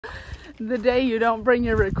The day you don't bring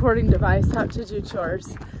your recording device out to do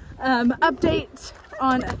chores. Update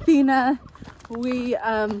on Athena. We,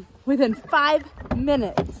 within 5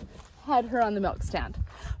 minutes, had her on the milk stand.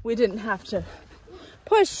 We didn't have to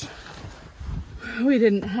push. We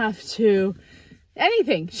didn't have to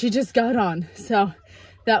anything. She just got on. So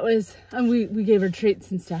that was, and we gave her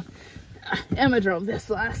treats and stuff. Emma drove this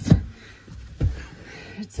last.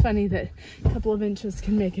 It's funny that a couple of inches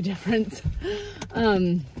can make a difference.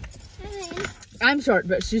 I'm short,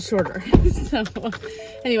 but she's shorter. So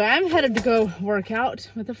anyway, I'm headed to go work out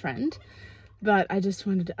with a friend, but I just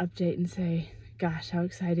wanted to update and say, gosh, how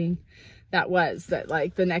exciting that was, that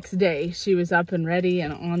like the next day she was up and ready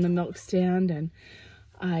and on the milk stand, and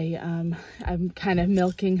I'm kind of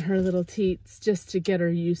milking her little teats just to get her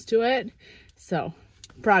used to it. So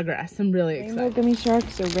progress. I'm really excited. Rainbow gummy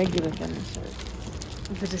sharks or regular gummy sharks?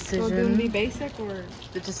 The decision. So gonna be basic, or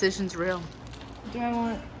the decision's real. do I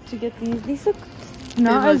want to get these? These look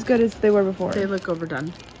not as good as they were before. They look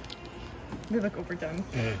overdone. They look overdone.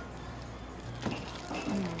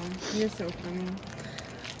 You're so funny.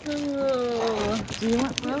 Oh. Do you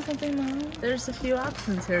want something, Mom? There's a few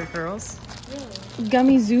options here, girls. Really?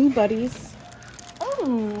 Gummy zoo buddies.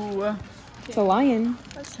 Oh, It's a lion.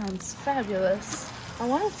 that sounds fabulous. I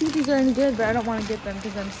want to see if these are any good, but I don't want to get them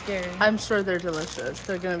because I'm scared. I'm sure they're delicious.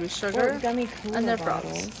 They're gonna be sugar Or gummy cola and they're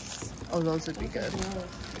bottles. frogs. Oh, those would be good.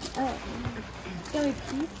 Gummy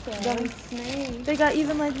pizza. Gummy snail. They got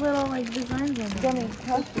even like little like designs on them. Gummy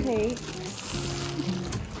cupcakes.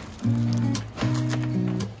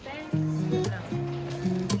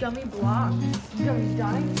 Gummy blocks. Gummy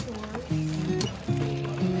dinosaurs.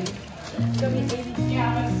 Gummy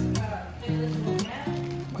 80s.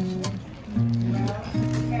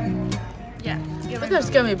 Yeah. But there's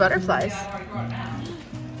gummy butterflies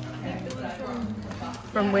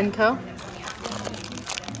from Winco.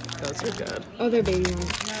 Those are good. Oh, they're baby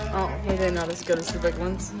ones. Oh, are they not as good as the big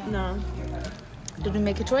ones? No. Did we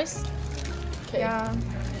make a choice? Okay. Yeah.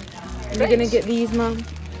 Are you gonna get these, Mom?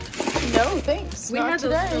 No, thanks. We Not had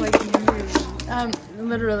today. those for like years.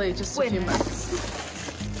 Literally just a few months.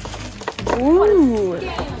 Ooh.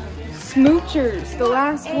 Smoochers, the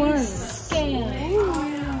last one.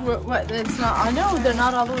 What? It's not. I know they're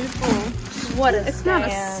not all the way full. What a It's not a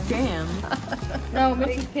scam. No,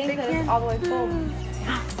 Mrs. Pink is all the way full.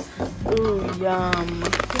 Ooh, yum.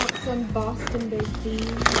 Some Boston baked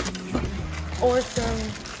beans. Or some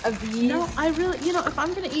of these. No, I really, if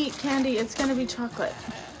I'm gonna eat candy, it's gonna be chocolate.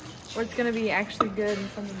 Or it's gonna be actually good and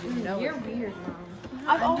something you know. You're weird, Mom.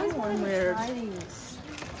 I've always wanted to try these.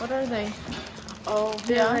 What are they? Oh,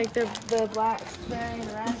 they're like the blackberry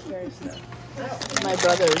and raspberry stuff. My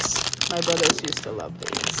brothers used to love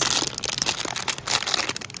these.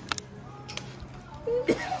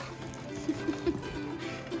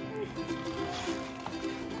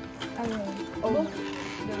 Oh,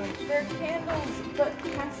 they're candles, but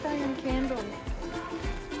cast iron candles.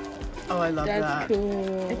 Oh, I love that. That's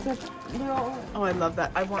cool. It's a little. Oh, I love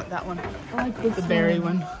that. I want that one. I like this The berry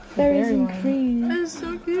one. Berries and cream. That is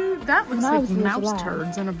so cute. That looks When I like was mouse little.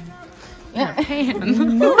 turds in a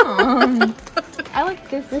pan. Mom, I like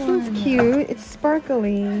this one. This one's cute. It's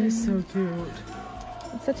sparkly. It's so cute.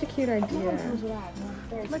 It's such a cute idea.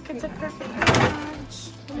 Look, it's a perfect match.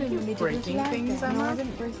 Breaking things, No, I Emma?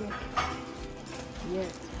 didn't break it.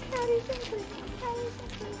 Yes.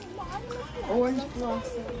 Orange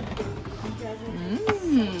blossom.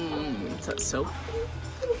 Is that soap?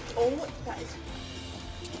 Oh,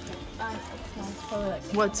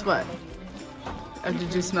 What's what? Oh,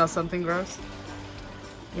 did you smell something gross?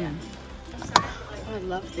 Yeah. I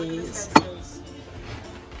love these.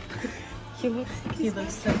 he looks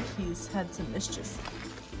like he's had some mischief.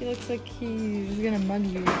 He looks like he's gonna mug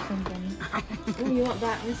you or something. Oh, you want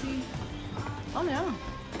that, Missy? Oh yeah.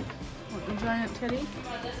 What, the giant teddy?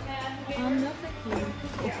 No, thank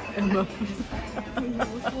you. Emma.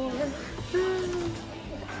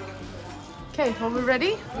 Okay, are we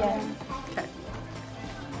ready? Yeah. Okay.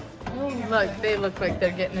 Look, they look like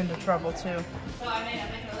they're getting into trouble too.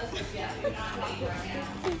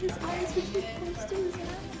 His eyes are too close to his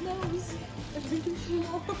nose.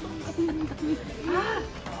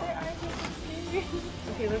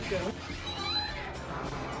 Okay, let's go.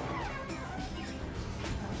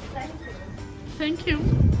 Thank you.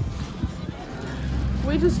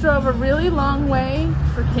 We just drove a really long way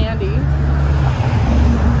for candy.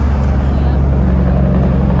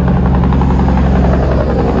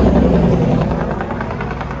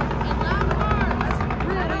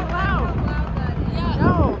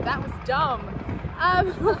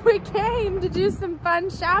 We came to do some fun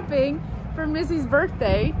shopping for Missy's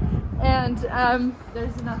birthday, And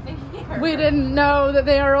There's nothing here. we didn't know that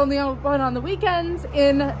they are only open on the weekends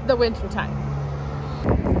in the winter time.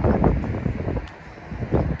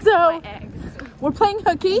 So we're playing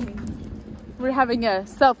hooky. We're having a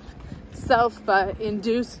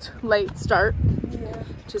self-induced late start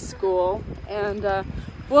to school, and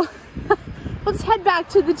we'll let's head back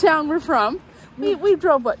to the town we're from. We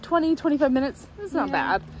drove what, 20-25 minutes? It's not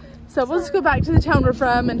bad. So we'll just go back to the town we're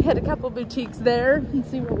from and hit a couple boutiques there and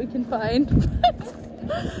see what we can find.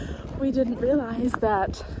 But we didn't realize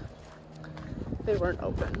that they weren't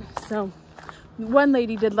open. So one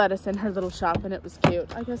lady did let us in her little shop and it was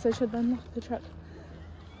cute. I guess I should unlock the truck.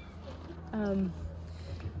 I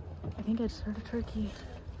think I just heard a turkey,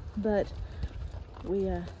 but we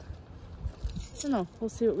I don't know, we'll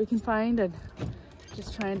see what we can find, and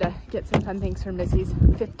just trying to get some fun things for Missy's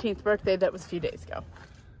 15th birthday that was a few days ago.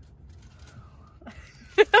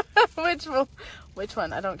 Which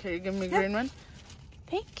one? I don't care. You give me a green one.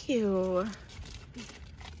 Thank you.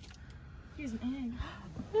 Here's an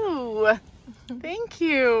egg. Ooh, thank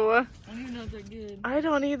you. I don't even know if they're good. I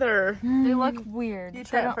don't either. They look weird. You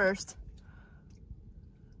try it first.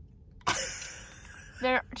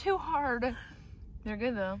 They're too hard. They're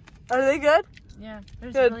good though. Are they good? Yeah,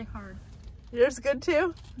 they're Good. really hard. Yours good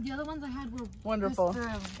too? The other ones I had were Wonderful.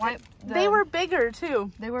 They were bigger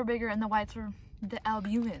too. They were bigger, and the whites were the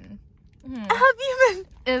albumin. Albumin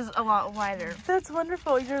Is a lot wider. That's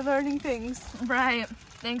wonderful. You're learning things Right.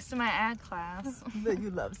 Thanks to my ag class. that you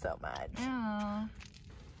love so much. Yeah.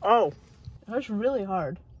 Oh, that's really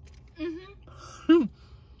hard. They're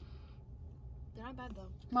not bad though.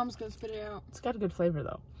 Mom's gonna spit it out. It's got a good flavor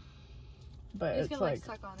though. But You it's just gotta like,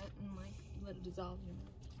 suck on it and like let it dissolve.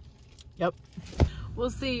 yep. We'll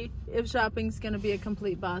see if shopping's gonna be a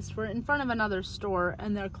complete bust. We're in front of another store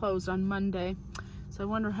and they're closed on Monday. So I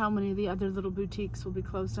wonder how many of the other little boutiques will be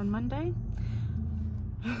closed on Monday.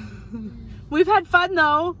 We've had fun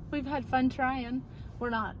though. We've had fun trying. We're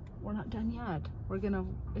not done yet.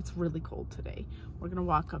 It's really cold today. We're gonna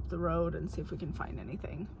walk up the road and see if we can find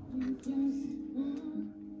anything.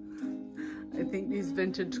 I think these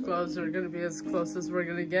vintage clothes are gonna be as close as we're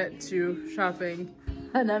gonna get to shopping.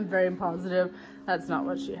 And I'm very positive that's not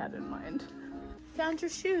what she had in mind. Found your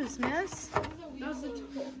shoes, miss. Those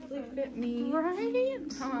totally fit me. Right?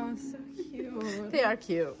 Oh, so cute. They are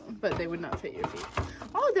cute, but they would not fit your feet.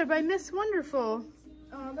 Oh, they're by Miss Wonderful.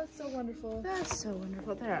 Oh, that's so wonderful. That's so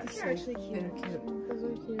wonderful. They're actually cute. They're cute. Those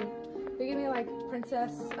are cute. They give me like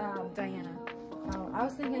Princess Diana. Oh, I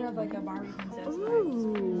was thinking of like a Barbie princess.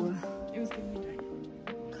 Ooh. It was giving me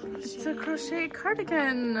Diana. It's a crochet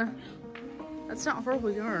cardigan. That's not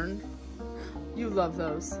horrible yarn. You love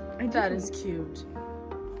those. That is cute.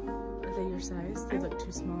 Are they your size? They look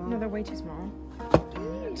too small. No, they're way too small.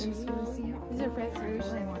 These are French Rouge.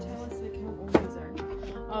 Tell us like how old these are.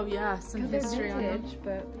 Oh yeah, some history on them.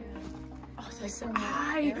 But oh, that's so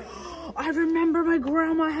I remember my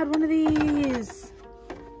grandma had one of these.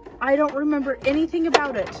 I don't remember anything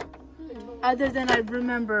about it other than I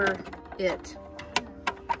remember it.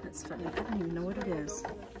 That's funny. I don't even know what it is.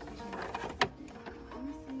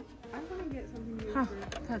 Huh,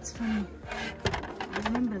 that's funny. I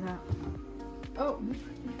remember that. oh,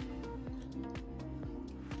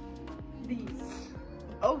 these.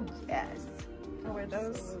 Oh, yes. I'll wear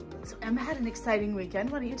those. So Emma had an exciting weekend.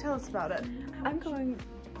 Why don't you tell us about it? I'm going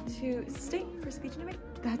to state for speech and debate.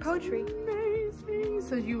 That's poetry. Amazing.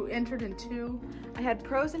 So you entered in 2. I had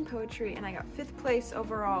prose and poetry, and I got 5th place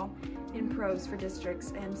overall in prose for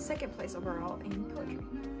districts and 2nd place overall in poetry.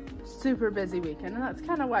 Super busy weekend, and that's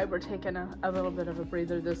kind of why we're taking a little bit of a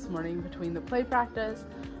breather this morning between the play practice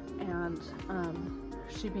and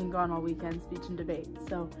she being gone all weekend, speech and debate.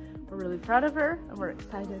 So we're really proud of her, and we're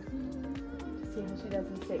excited to see how she does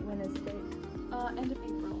in state. When is state? End of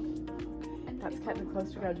April. And that's kind of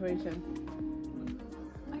close to graduation.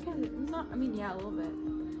 Yeah, a little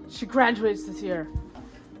bit. She graduates this year.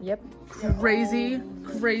 Yep. Crazy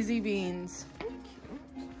beans.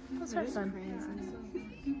 Those are fun.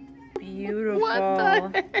 Beautiful.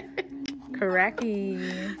 What the heck? Cracky.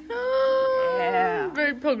 Oh, Yeah.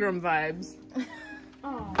 Very Pilgrim vibes.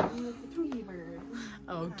 Oh, it's a Tweety bird.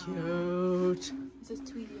 Oh, cute. It says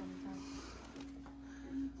Tweety on the top.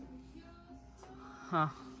 Huh.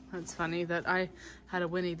 That's funny that I had a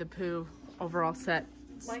Winnie the Pooh overall set.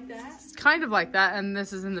 Like that? It's kind of like that, and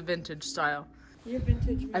this is in the vintage style. You're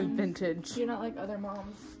vintage. I'm vintage. You're not like other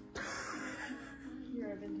moms.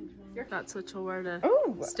 You're a vintage mom. That's what you'll wear to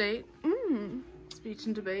Oh. state, speech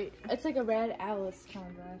and debate. It's like a red Alice kind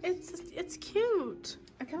of dress. It's cute.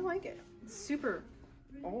 I kind of like it. It's super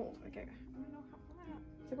old. Okay.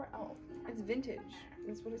 Super old. It's vintage.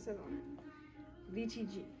 That's what it says on it.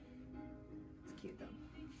 VTG. It's cute though.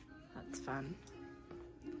 That's fun.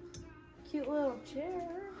 Cute little chair.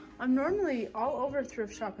 I'm normally all over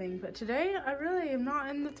thrift shopping, but today I really am not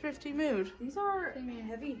in the thrifty mood. These are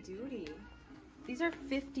heavy duty. These are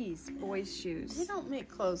 50s boys' shoes. They don't make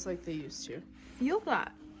clothes like they used to. Feel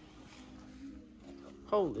that.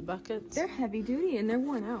 Holy buckets. They're heavy duty and they're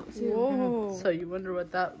worn out too. Whoa. So you wonder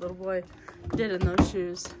what that little boy did in those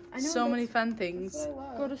shoes. I know, so many fun things.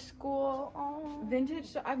 Go to school. Oh.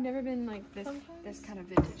 Vintage. I've never been like this kind of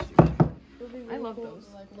vintage shoe. Really I love those.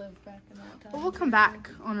 To, like, live back in that time. Well, we'll come back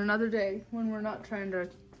on another day when we're not trying to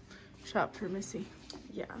shop for Missy.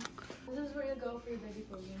 Yeah. This is where you go for your baby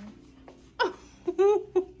clothes.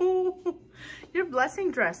 Your blessing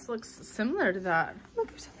dress looks similar to that. Look,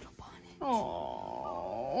 there's a little bonnet.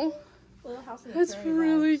 Oh, Little house in that's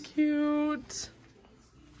really cute.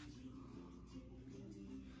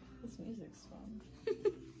 This music's fun.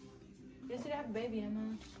 You should have a baby,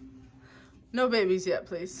 Emma. No babies yet,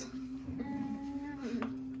 please.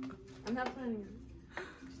 I'm not planning.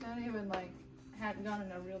 She's not even like hadn't gone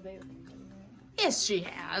on a real date with anybody. Yes, she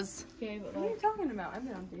has. Okay, but What are you like, talking about? I've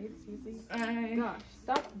been on dates, Susie. gosh,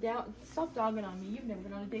 stop dogging on me. You've never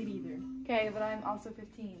been on a date either. Okay, but I'm also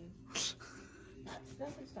 15. That's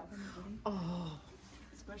doesn't stop anybody. Oh,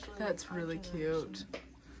 Especially that's our really generation. cute.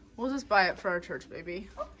 We'll just buy it for our church baby.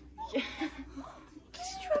 Yeah.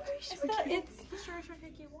 It's the strawberry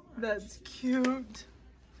cake you want. That's cute.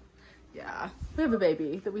 Yeah, we have a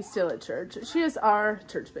baby that we steal at church. She is our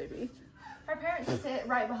church baby. Our parents sit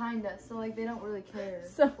right behind us, so like they don't really care.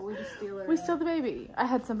 So but we just steal her. we steal the baby. I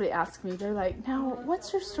had somebody ask me, they're like, now,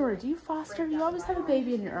 what's your story? Do you foster? You always have a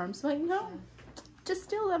baby in your arms. I'm like, no, just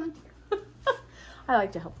steal them. I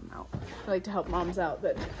like to help them out. I like to help moms out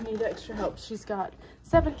that need extra help. She's got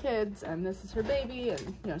 7 kids, and this is her baby, and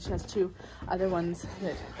you know she has 2 other ones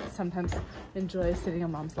that sometimes enjoy sitting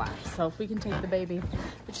on mom's lap. So if we can take the baby,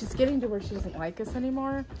 but she's getting to where she doesn't like us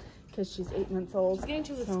anymore because she's 8 months old. She's getting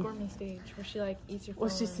to the squirmy stage where she like eats her phone. Well,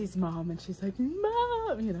 she sees mom, and she's like,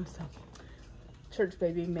 Mom, you know. So church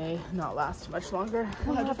baby may not last much longer.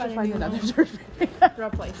 We'll have to find another church baby to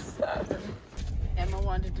replace. Emma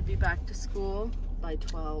wanted to be back to school by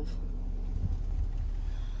 12.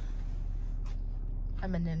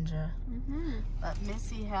 I'm a ninja. But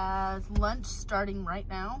Missy has lunch starting right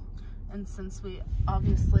now, and since we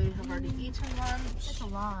obviously have already eaten lunch, It's a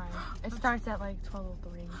lie. It starts at like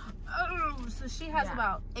 12:03. oh, so she has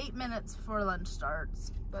about 8 minutes before lunch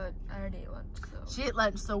starts. But I already ate lunch, so. She ate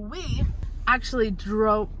lunch, so we actually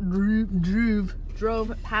drove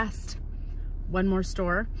past one more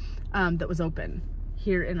store that was open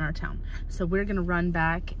here in our town. So we're gonna run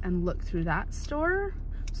back and look through that store.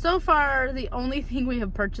 So far, the only thing we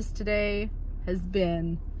have purchased today has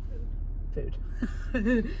been food.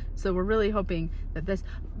 So we're really hoping that this,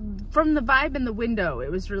 from the vibe in the window, it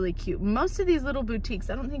was really cute. Most of these little boutiques,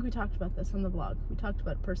 I don't think we talked about this on the vlog. We talked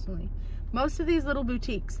about it personally. Most of these little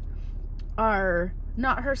boutiques are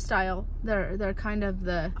not her style. They're kind of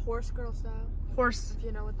the Horse girl style. If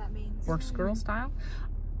you know what that means. Horse girl style.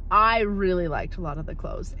 I really liked a lot of the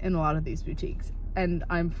clothes in a lot of these boutiques, and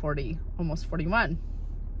I'm 40, almost 41,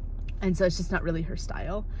 and so it's just not really her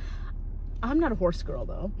style. I'm not a horse girl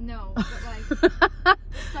though. No, but like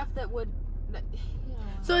stuff that would. You know,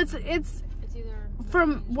 so it's either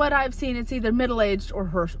from what I've seen, it's either middle-aged or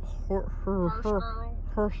horse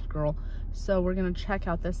girl. So we're gonna check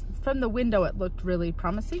out this. From the window, it looked really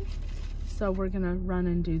promising. So we're gonna run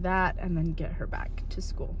and do that, and then get her back to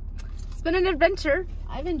school. It's been an adventure.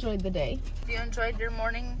 I've enjoyed the day. You enjoyed your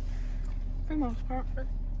morning? for the most part.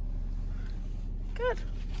 Good.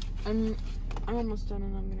 I'm almost done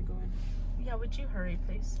and I'm gonna go in. Yeah, would you hurry,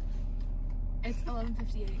 please? It's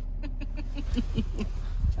 11:58.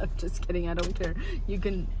 I'm just kidding. I don't care. You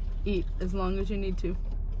can eat as long as you need to.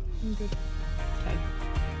 I'm good. Okay.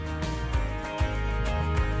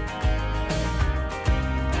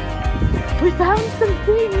 We found some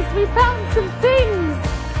things! We found some things!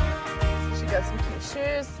 She got some cute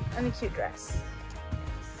shoes and a cute dress.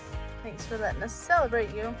 Thanks for letting us celebrate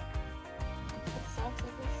you.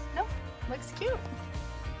 Nope, looks cute.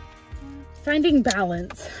 Finding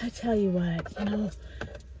balance. I tell you what, you know,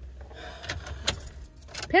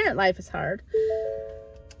 parent life is hard.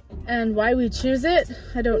 And why we choose it,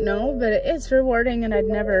 I don't know, but it is rewarding, and I'd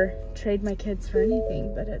never trade my kids for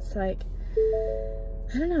anything. But it's like,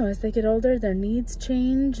 I don't know, as they get older, their needs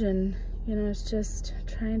change, and, you know, it's just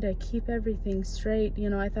trying to keep everything straight. You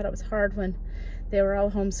know, I thought it was hard when they were all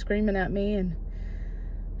home screaming at me, and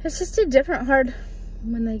it's just a different hard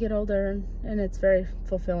when they get older, and it's very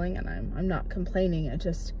fulfilling, and I'm not complaining. It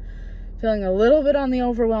just feeling a little bit on the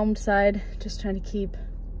overwhelmed side, just trying to keep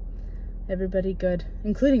everybody good,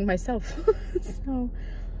 including myself. So,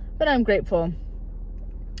 but I'm grateful.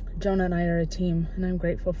 Jonah and I are a team, and I'm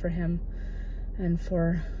grateful for him and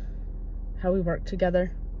for how we work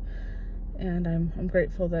together. And I'm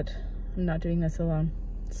grateful that I'm not doing this alone.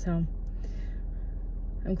 So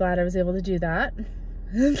I'm glad I was able to do that.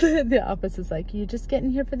 The office is like, you just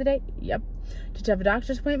getting here for the day? Yep. Did you have a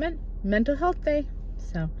doctor's appointment? Mental health day.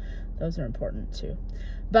 So those are important too.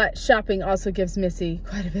 But shopping also gives Missy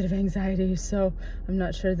quite a bit of anxiety, so I'm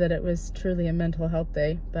not sure that it was truly a mental health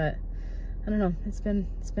day, but I don't know. It's been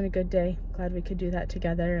a good day. Glad we could do that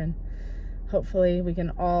together, and hopefully we can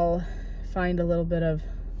all find a little bit of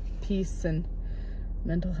peace and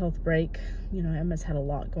mental health break. You know, Emma's had a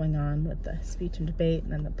lot going on with the speech and debate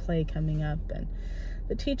and then the play coming up, and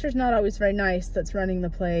the teacher's not always very nice that's running the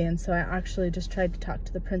play, and so I actually just tried to talk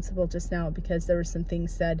to the principal just now because there were some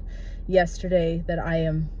things said yesterday that I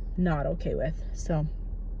am not okay with. So,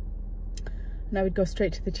 and I would go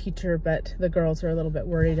straight to the teacher, but the girls are a little bit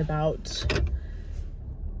worried about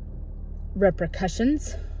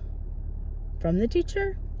repercussions from the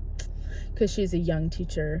teacher because she's a young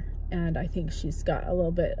teacher, and I think she's got a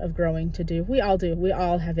little bit of growing to do. We all do. We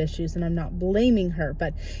all have issues, and I'm not blaming her.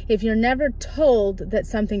 But if you're never told that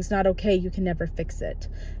something's not okay, you can never fix it.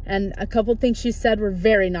 And a couple things she said were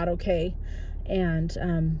very not okay,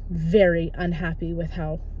 and very unhappy with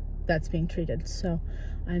how that's being treated. So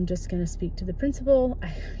I'm just going to speak to the principal.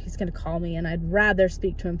 He's going to call me, and I'd rather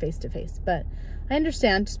speak to him face to face. But I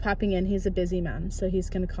understand just popping in. He's a busy man, so he's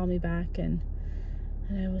going to call me back, and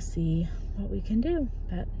I will see what we can do.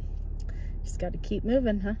 But just got to keep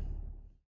moving, huh?